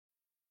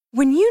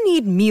When you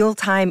need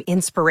mealtime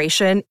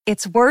inspiration,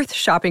 it's worth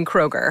shopping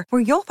Kroger,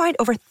 where you'll find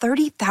over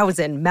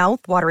 30,000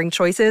 mouth-watering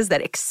choices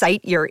that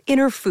excite your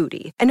inner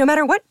foodie. And no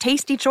matter what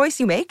tasty choice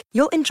you make,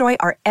 you'll enjoy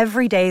our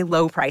everyday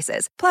low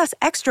prices, plus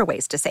extra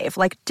ways to save,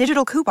 like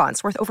digital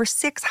coupons worth over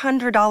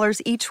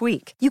 $600 each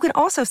week. You can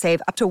also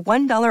save up to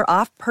 $1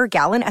 off per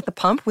gallon at the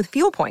pump with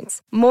fuel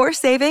points. More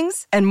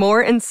savings and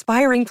more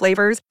inspiring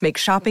flavors make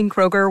shopping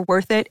Kroger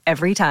worth it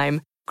every time.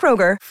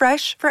 Kroger,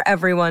 fresh for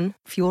everyone.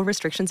 Fuel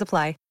restrictions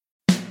apply.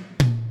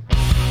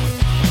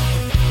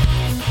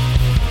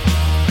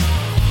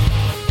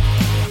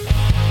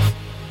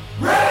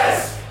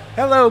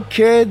 Hello,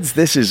 kids.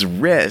 This is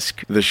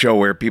Risk, the show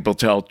where people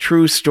tell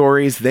true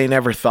stories they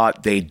never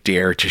thought they'd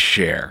dare to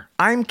share.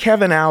 I'm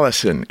Kevin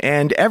Allison,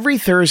 and every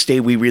Thursday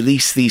we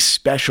release these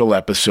special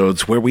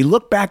episodes where we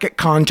look back at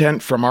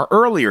content from our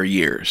earlier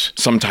years.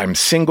 Sometimes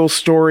single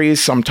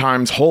stories,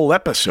 sometimes whole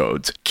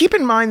episodes. Keep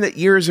in mind that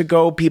years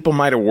ago, people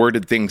might have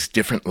worded things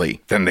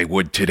differently than they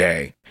would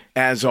today.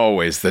 As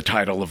always, the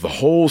title of the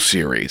whole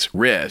series,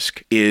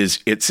 Risk, is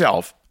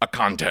itself a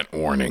content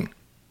warning.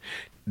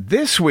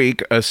 This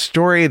week, a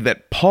story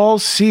that Paul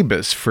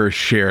Sebas first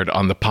shared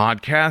on the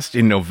podcast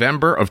in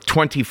November of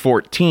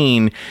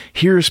 2014.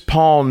 Here's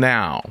Paul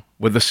now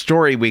with a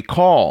story we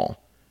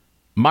call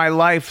My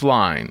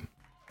Lifeline.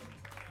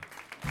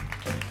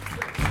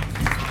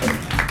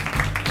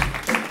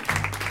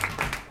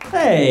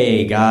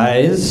 Hey,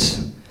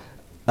 guys.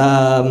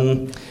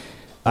 I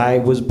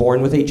was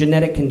born with a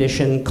genetic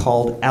condition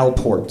called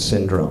Alport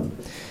syndrome.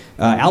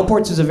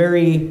 Alport's is a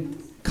very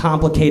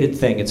complicated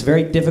thing. It's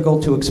very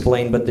difficult to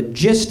explain, but the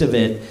gist of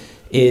it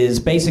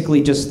is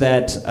basically just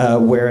that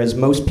whereas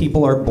most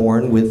people are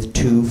born with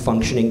 2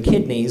 functioning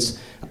kidneys,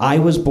 I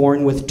was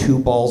born with 2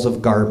 balls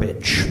of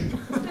garbage.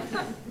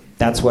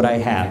 That's what I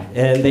had.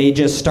 And they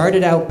just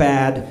started out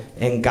bad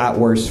and got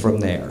worse from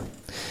there.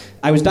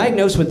 I was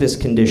diagnosed with this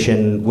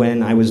condition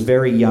when I was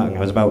very young. I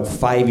was about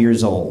 5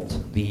 years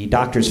old. The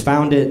doctors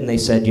found it and they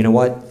said, you know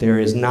what, there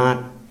is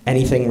not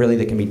anything really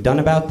that can be done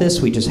about this.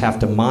 We just have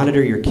to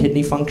monitor your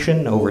kidney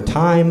function over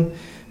time.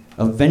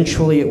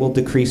 Eventually it will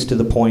decrease to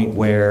the point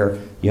where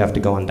you have to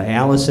go on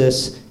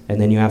dialysis and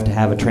then you have to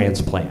have a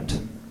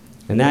transplant.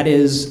 And that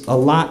is a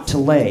lot to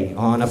lay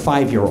on a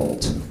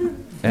 5-year-old.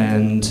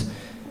 And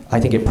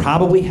I think it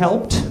probably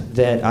helped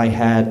that I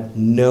had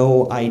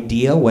no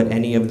idea what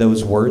any of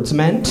those words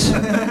meant.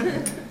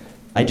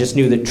 I just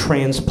knew that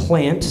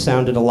transplant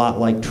sounded a lot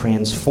like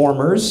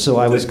Transformers, so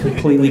I was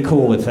completely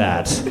cool with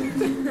that.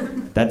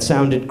 That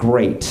sounded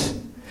great.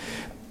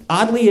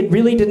 Oddly, it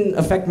really didn't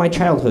affect my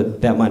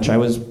childhood that much. I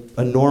was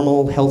a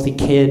normal, healthy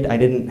kid. I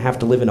didn't have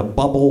to live in a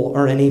bubble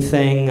or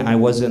anything. I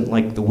wasn't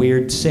like the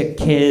weird, sick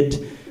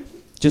kid.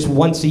 Just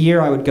once a year,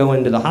 I would go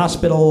into the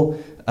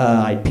hospital.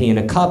 I'd pee in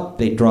a cup.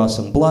 They'd draw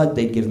some blood.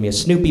 They'd give me a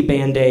Snoopy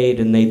Band-Aid,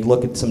 and they'd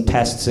look at some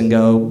tests and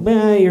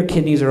go, your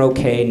kidneys are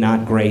okay,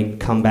 not great.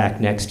 Come back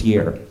next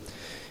year.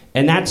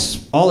 And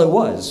that's all it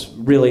was,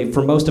 really,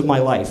 for most of my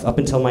life, up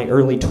until my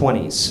early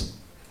 20s.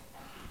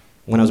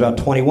 When I was about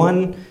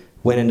 21,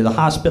 went into the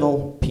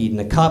hospital, peed in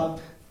a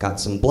cup, got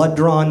some blood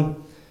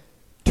drawn.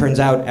 Turns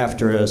out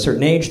after a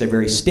certain age, they're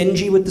very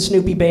stingy with the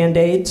Snoopy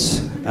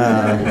Band-Aids.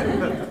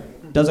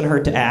 Doesn't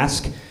hurt to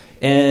ask.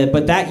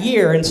 But that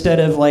year, instead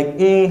of like,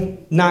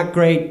 not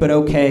great, but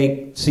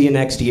okay, see you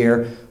next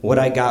year, what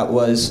I got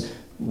was,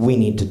 we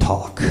need to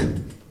talk.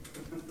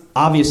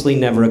 Obviously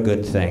never a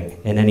good thing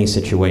in any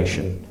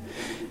situation.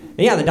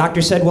 And yeah, the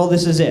doctor said, well,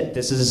 this is it.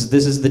 This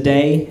is the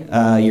day.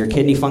 Your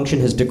kidney function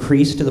has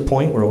decreased to the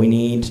point where we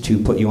need to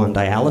put you on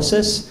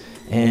dialysis,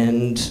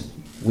 and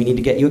we need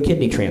to get you a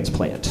kidney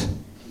transplant.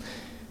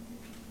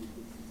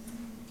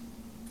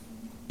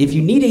 If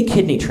you need a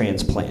kidney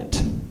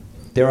transplant,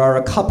 there are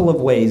a couple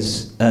of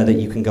ways that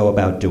you can go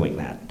about doing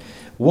that.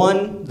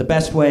 One, the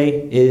best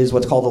way, is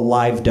what's called a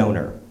live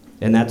donor,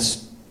 and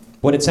that's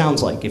what it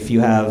sounds like. If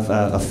you have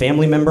a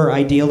family member,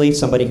 ideally,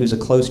 somebody who's a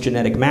close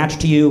genetic match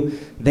to you,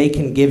 they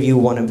can give you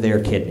one of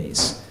their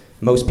kidneys.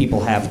 Most people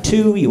have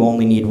 2, you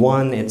only need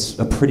 1. It's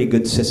a pretty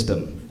good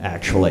system,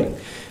 actually.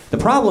 The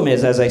problem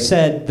is, as I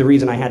said, the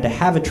reason I had to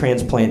have a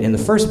transplant in the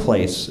first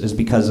place is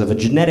because of a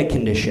genetic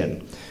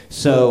condition.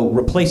 So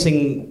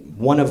replacing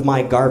one of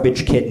my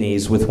garbage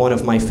kidneys with one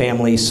of my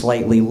family's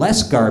slightly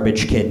less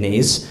garbage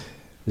kidneys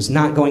is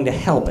not going to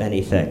help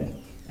anything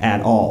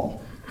at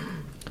all.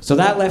 So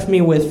that left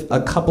me with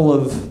a couple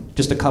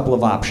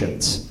of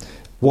options.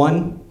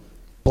 One,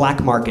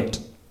 black market.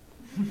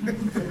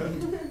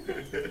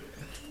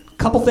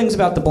 Couple things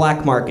about the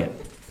black market.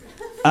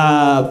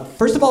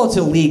 First of all, it's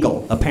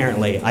illegal,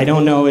 apparently. I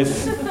don't know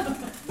if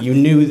you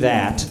knew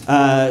that.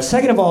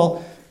 Second of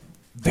all,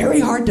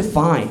 very hard to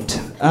find.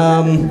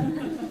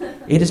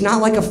 It is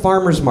not like a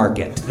farmer's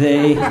market.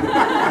 They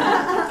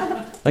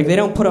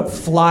don't put up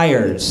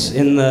flyers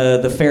in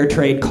the fair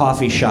trade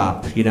coffee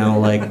shop,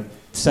 like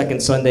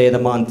second Sunday of the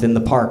month in the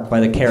park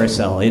by the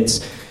carousel. It's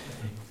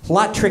a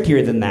lot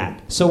trickier than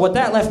that. So what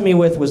that left me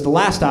with was the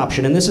last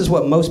option, and this is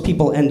what most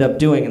people end up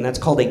doing, and that's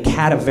called a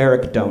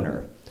cadaveric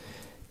donor.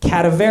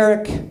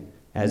 Cadaveric,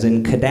 as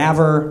in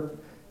cadaver,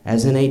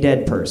 as in a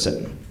dead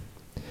person.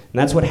 And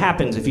that's what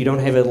happens if you don't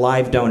have a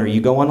live donor.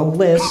 You go on a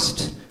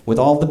list with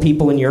all the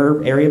people in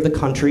your area of the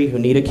country who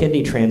need a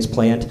kidney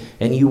transplant,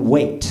 and you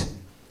wait.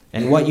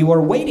 And what you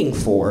are waiting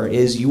for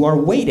is you are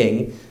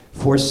waiting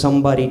for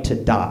somebody to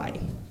die.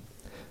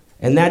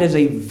 And that is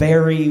a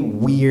very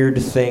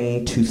weird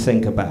thing to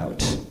think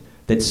about.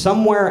 That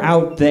somewhere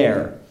out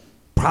there,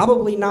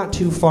 probably not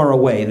too far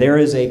away, there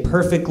is a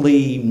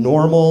perfectly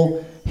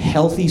normal,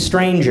 healthy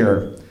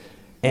stranger,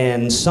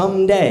 and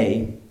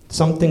someday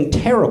something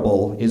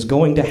terrible is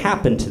going to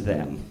happen to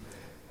them.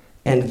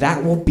 And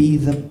that will be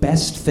the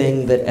best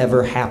thing that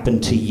ever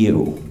happened to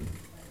you.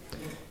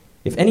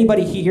 If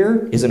anybody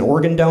here is an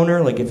organ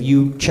donor, like if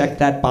you check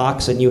that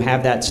box and you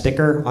have that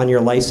sticker on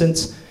your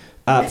license,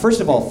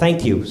 first of all,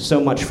 thank you so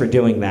much for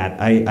doing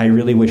that. I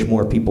really wish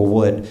more people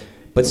would.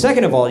 But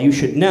second of all, you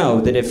should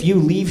know that if you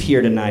leave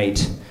here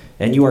tonight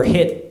and you are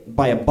hit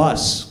by a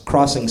bus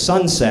crossing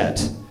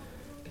Sunset,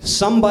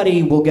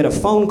 somebody will get a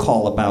phone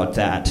call about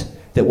that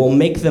will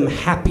make them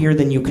happier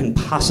than you can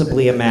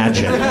possibly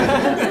imagine.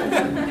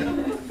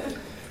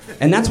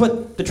 And that's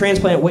what the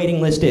transplant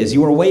waiting list is.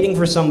 You are waiting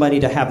for somebody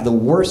to have the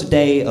worst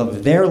day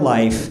of their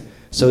life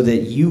so that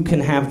you can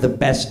have the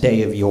best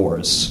day of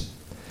yours.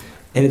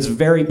 And it's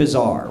very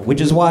bizarre, which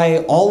is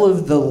why all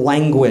of the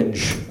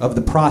language of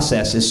the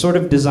process is sort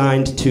of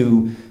designed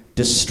to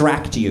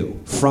distract you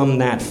from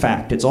that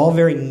fact. It's all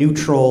very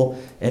neutral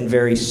and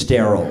very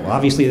sterile.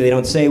 Obviously, they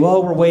don't say,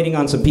 well, we're waiting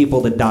on some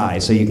people to die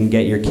so you can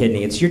get your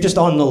kidney. You're just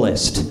on the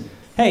list.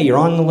 Hey, you're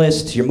on the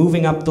list, you're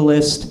moving up the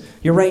list,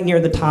 you're right near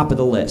the top of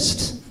the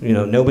list. You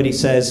know, nobody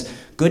says,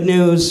 good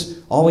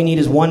news, all we need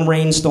is one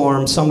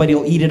rainstorm, somebody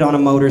will eat it on a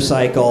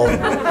motorcycle,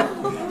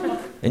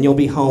 and you'll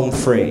be home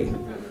free.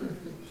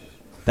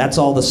 That's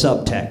all the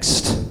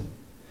subtext.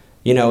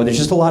 You know, there's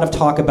just a lot of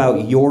talk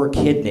about your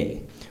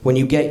kidney. When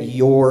you get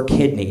your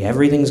kidney,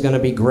 everything's going to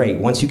be great.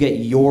 Once you get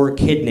your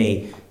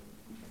kidney,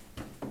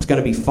 it's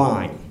going to be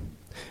fine.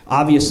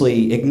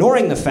 Obviously,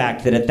 ignoring the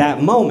fact that at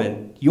that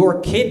moment,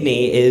 your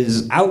kidney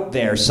is out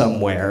there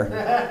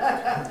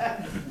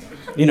somewhere,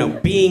 you know,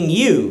 being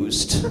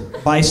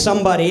used by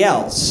somebody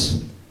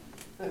else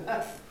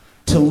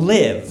to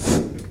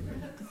live,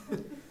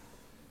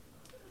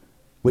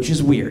 which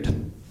is weird.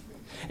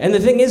 And the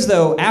thing is,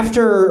 though,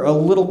 after a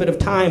little bit of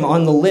time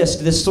on the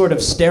list, this sort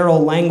of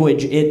sterile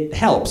language, it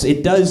helps.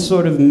 It does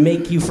sort of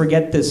make you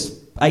forget this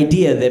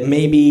idea that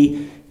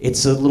maybe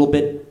it's a little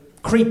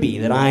bit creepy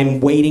that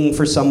I'm waiting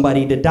for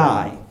somebody to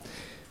die.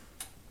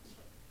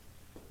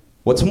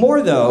 What's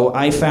more, though,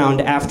 I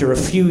found after a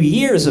few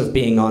years of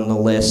being on the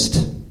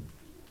list,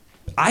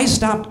 I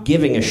stopped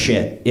giving a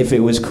shit if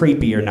it was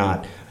creepy or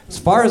not. As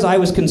far as I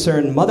was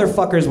concerned,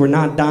 motherfuckers were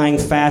not dying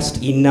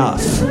fast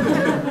enough.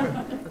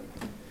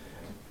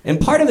 And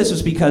part of this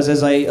was because,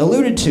 as I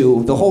alluded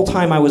to, the whole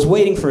time I was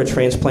waiting for a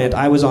transplant,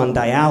 I was on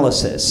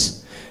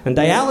dialysis. And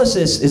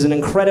dialysis is an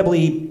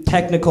incredibly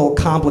technical,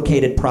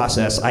 complicated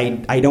process.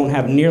 I don't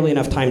have nearly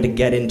enough time to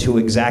get into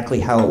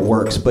exactly how it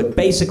works, but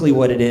basically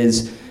what it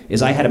is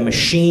I had a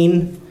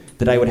machine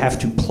that I would have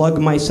to plug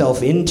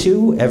myself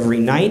into every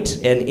night,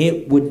 and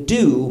it would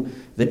do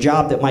the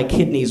job that my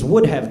kidneys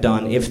would have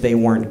done if they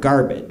weren't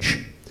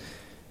garbage.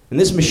 And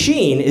this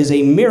machine is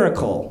a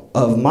miracle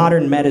of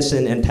modern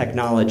medicine and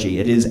technology.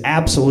 It is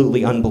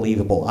absolutely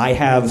unbelievable. I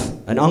have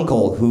an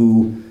uncle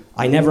who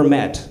I never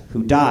met,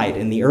 who died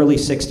in the early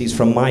 60s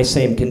from my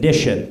same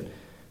condition,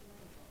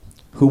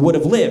 who would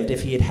have lived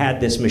if he had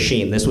had this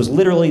machine. This was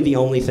literally the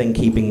only thing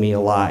keeping me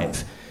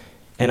alive.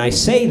 And I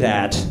say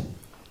that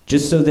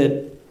just so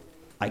that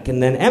I can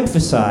then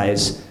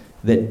emphasize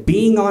that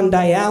being on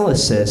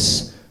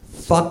dialysis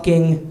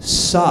fucking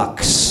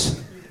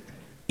sucks.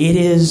 It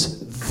is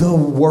the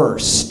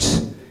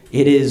worst.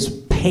 It is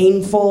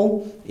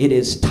painful. It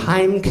is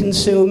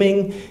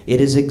time-consuming.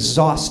 It is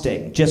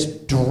exhausting,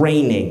 just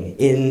draining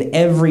in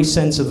every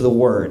sense of the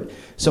word.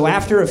 So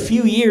after a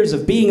few years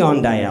of being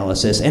on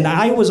dialysis, and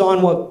I was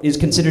on what is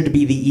considered to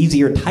be the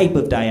easier type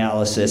of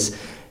dialysis,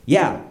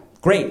 yeah,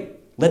 great.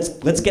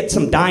 Let's get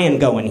some dying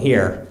going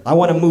here. I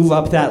want to move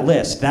up that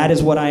list. That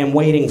is what I am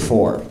waiting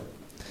for.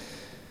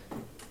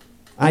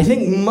 I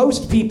think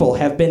most people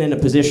have been in a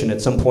position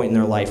at some point in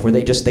their life where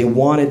they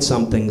wanted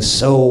something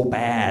so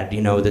bad,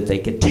 you know, that they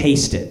could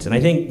taste it. And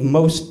I think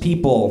most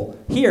people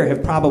here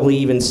have probably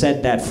even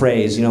said that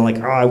phrase, you know, like,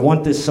 oh, I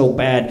want this so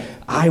bad,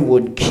 I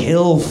would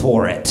kill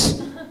for it.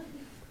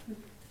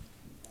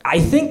 I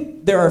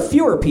think there are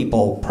fewer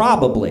people,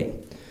 probably,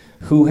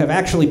 who have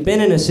actually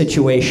been in a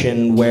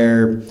situation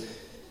where,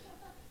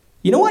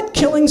 you know what,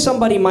 killing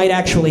somebody might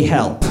actually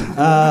help.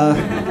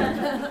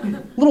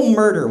 Little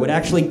murder would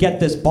actually get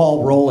this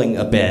ball rolling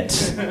a bit.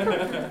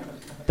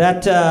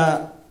 That,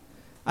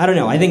 I don't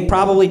know, I think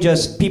probably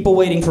just people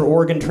waiting for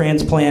organ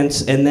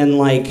transplants, and then,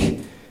 like,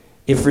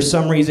 if for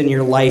some reason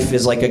your life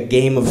is like a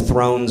Game of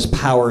Thrones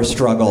power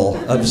struggle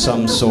of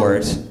some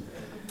sort,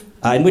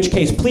 in which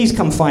case, please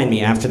come find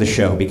me after the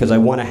show, because I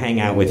want to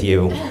hang out with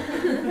you.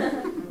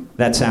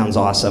 That sounds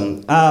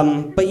awesome.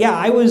 But yeah,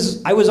 I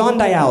was on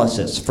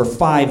dialysis for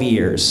 5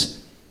 years.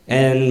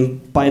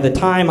 And by the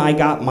time I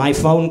got my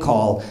phone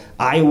call,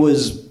 I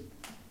was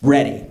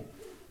ready.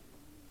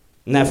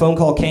 And that phone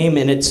call came,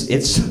 and it's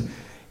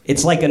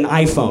like an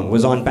iPhone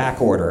was on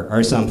back order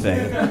or something,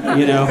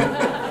 you know?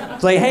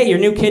 It's like, hey, your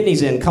new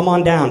kidney's in. Come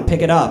on down,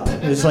 pick it up.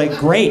 It's like,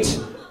 great.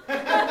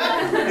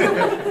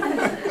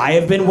 I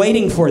have been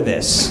waiting for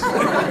this.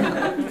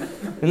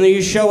 And then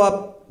you show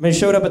up. I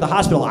showed up at the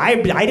hospital. I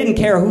didn't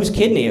care whose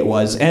kidney it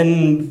was,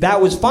 and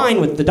that was fine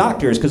with the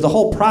doctors, because the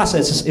whole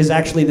process is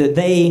actually that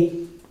they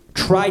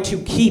try to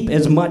keep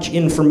as much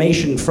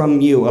information from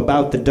you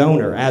about the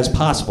donor as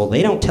possible.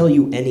 They don't tell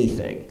you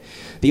anything.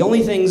 The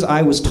only things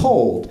I was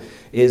told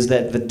is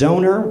that the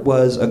donor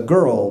was a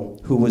girl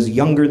who was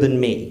younger than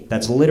me.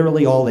 That's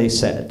literally all they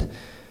said.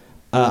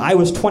 I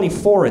was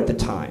 24 at the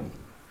time.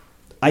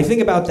 I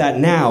think about that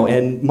now,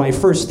 and my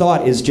first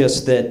thought is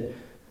just that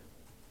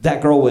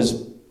that girl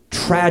was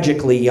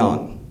tragically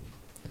young.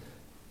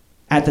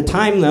 At the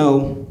time,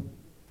 though,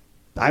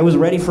 I was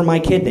ready for my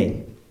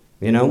kidney.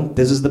 You know,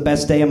 this is the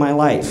best day of my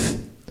life.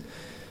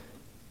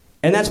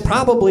 And that's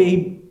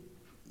probably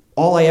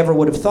all I ever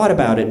would have thought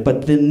about it,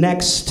 but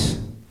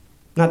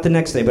not the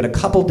next day, but a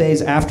couple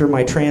days after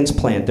my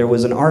transplant, there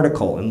was an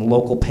article in the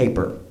local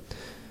paper.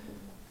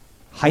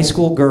 High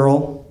school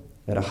girl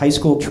at a high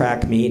school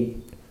track meet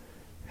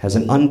has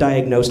an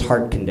undiagnosed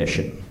heart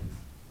condition.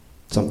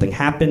 Something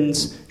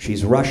happens,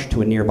 she's rushed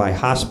to a nearby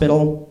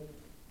hospital,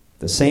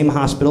 the same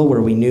hospital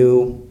where we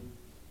knew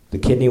the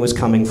kidney was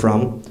coming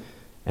from,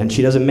 and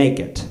she doesn't make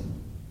it.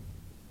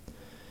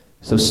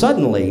 So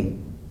suddenly,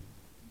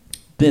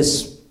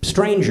 this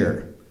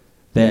stranger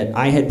that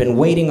I had been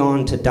waiting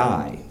on to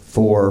die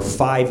for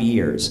 5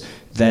 years,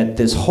 that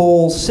this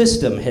whole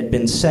system had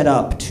been set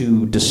up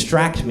to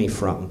distract me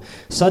from,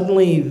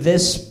 suddenly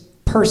this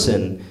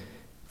person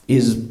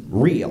is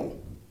real.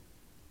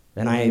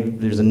 And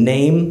there's a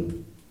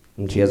name,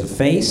 and she has a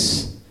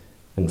face,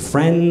 and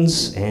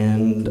friends,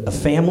 and a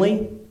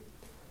family,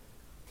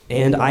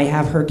 and I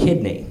have her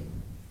kidney.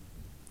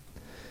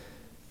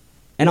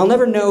 And I'll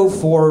never know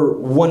for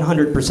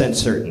 100%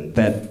 certain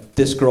that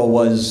this girl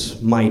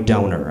was my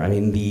donor. I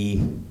mean, the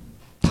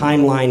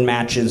timeline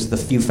matches the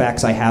few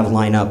facts I have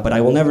line up, but I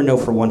will never know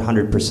for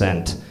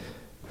 100%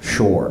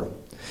 sure.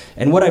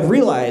 And what I've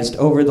realized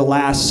over the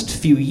last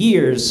few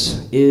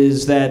years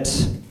is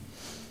that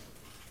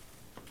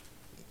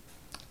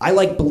I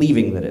like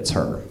believing that it's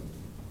her.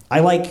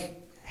 I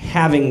like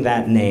having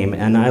that name,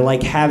 and I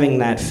like having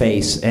that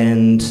face,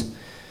 and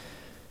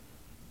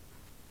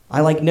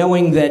I like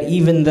knowing that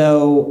even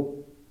though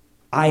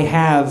I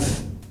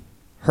have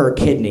her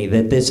kidney,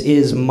 that this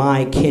is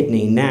my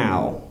kidney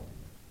now,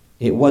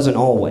 it wasn't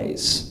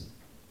always.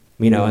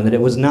 You know, and that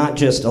it was not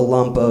just a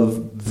lump of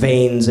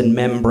veins and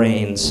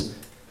membranes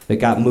that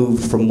got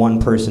moved from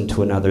one person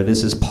to another.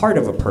 This is part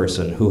of a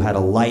person who had a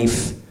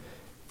life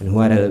and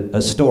who had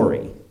a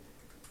story.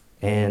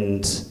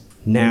 And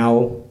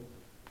now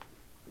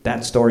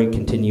that story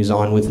continues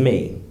on with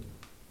me.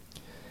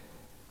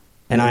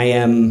 And I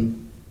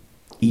am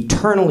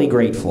eternally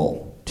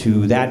grateful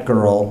to that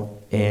girl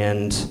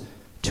and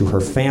to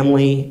her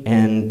family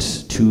and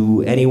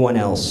to anyone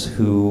else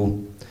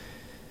who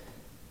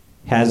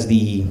has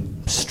the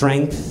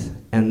strength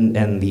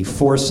and the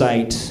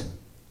foresight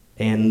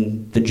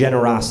and the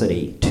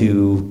generosity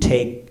to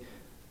take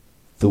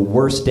the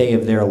worst day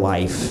of their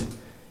life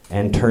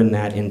and turn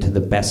that into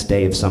the best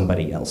day of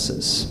somebody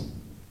else's.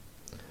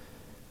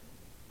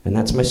 And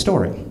that's my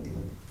story.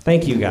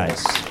 Thank you,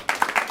 guys.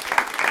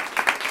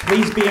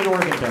 Please be an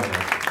organ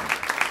donor.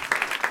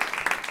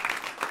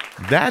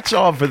 That's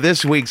all for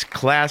this week's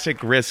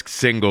Classic Risk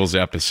Singles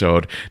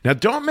episode. Now,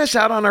 don't miss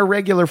out on our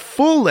regular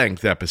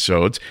full-length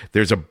episodes.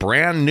 There's a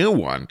brand new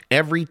one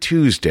every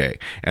Tuesday.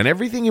 And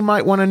everything you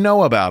might want to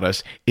know about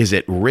us is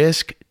at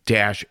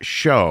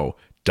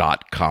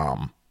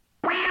risk-show.com.